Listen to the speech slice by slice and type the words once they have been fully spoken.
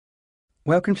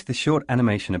Welcome to this short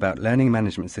animation about learning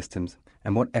management systems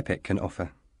and what EPIC can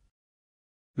offer.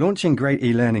 Launching great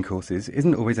e-learning courses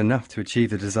isn't always enough to achieve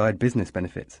the desired business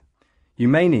benefits. You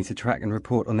may need to track and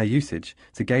report on their usage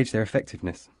to gauge their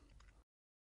effectiveness.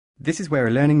 This is where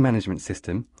a learning management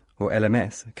system, or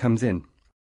LMS, comes in.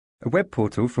 A web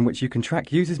portal from which you can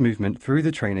track users' movement through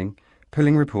the training,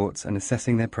 pulling reports and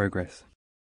assessing their progress.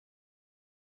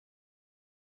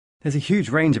 There's a huge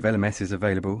range of LMSs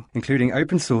available, including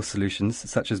open source solutions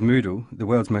such as Moodle, the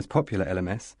world's most popular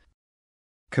LMS,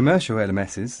 commercial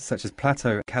LMSs such as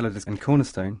Plateau, Calidus and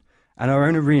Cornerstone, and our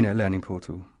own Arena learning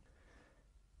portal.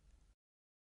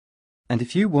 And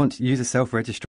if you want user self-registration,